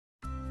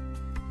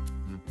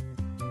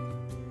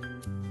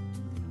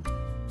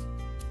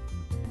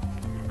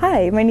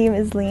Hi, my name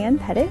is Leanne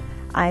Pettit.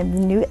 I'm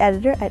the new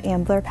editor at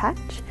Ambler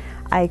Patch.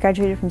 I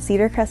graduated from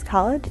Cedar Crest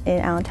College in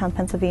Allentown,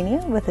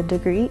 Pennsylvania with a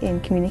degree in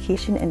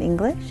communication and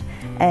English,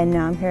 and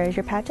now I'm here as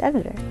your patch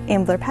editor.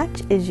 Ambler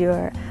Patch is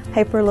your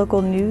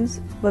hyper-local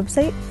news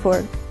website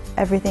for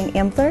everything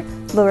Ambler,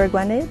 Lower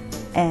Gwynedd,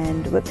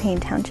 and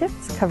Whitpain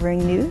Townships, covering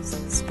news,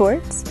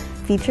 sports,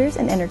 features,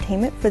 and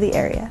entertainment for the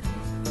area.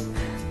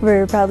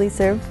 We're proudly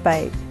served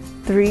by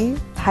 3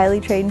 highly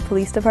trained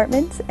police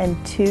departments and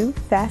 2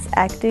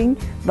 fast-acting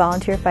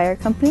volunteer fire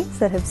companies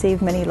that have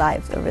saved many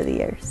lives over the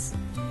years.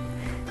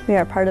 We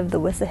are part of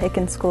the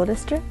Wissahickon School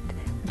District,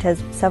 which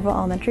has several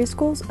elementary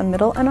schools, a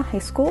middle, and a high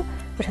school,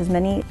 which has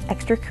many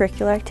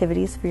extracurricular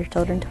activities for your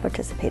children to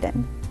participate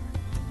in.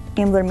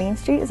 Ambler Main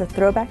Street is a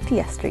throwback to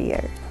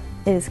yesteryear.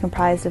 It is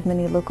comprised of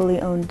many locally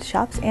owned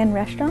shops and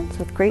restaurants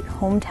with great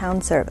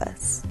hometown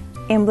service.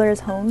 Ambler is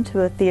home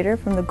to a theater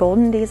from the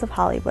golden days of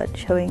Hollywood,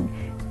 showing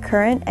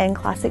current and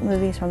classic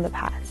movies from the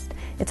past.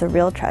 It's a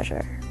real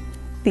treasure.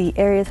 The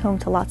area is home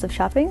to lots of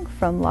shopping,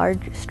 from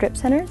large strip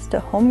centers to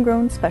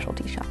homegrown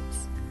specialty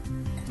shops.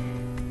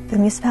 The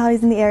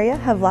municipalities in the area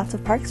have lots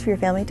of parks for your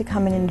family to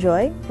come and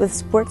enjoy, with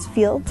sports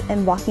fields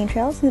and walking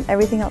trails and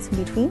everything else in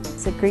between.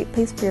 It's a great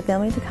place for your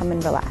family to come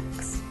and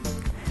relax.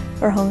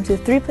 We're home to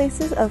 3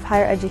 places of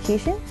higher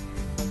education: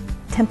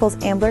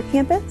 Temple's Ambler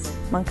campus,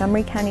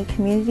 Montgomery County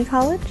Community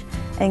College,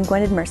 and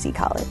Gwynedd Mercy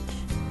College.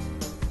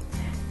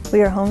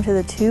 We are home to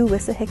the 2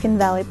 Wissahickon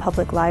Valley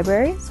Public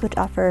Libraries, which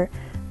offer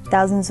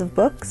thousands of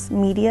books,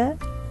 media,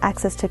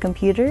 access to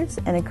computers,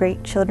 and a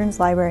great children's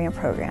library and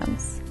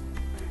programs.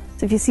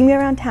 So if you see me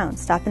around town,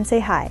 stop and say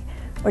hi,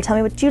 or tell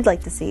me what you'd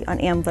like to see on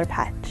Ambler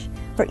Patch,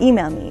 or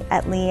email me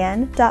at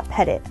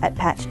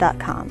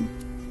leanne.pettit@patch.com.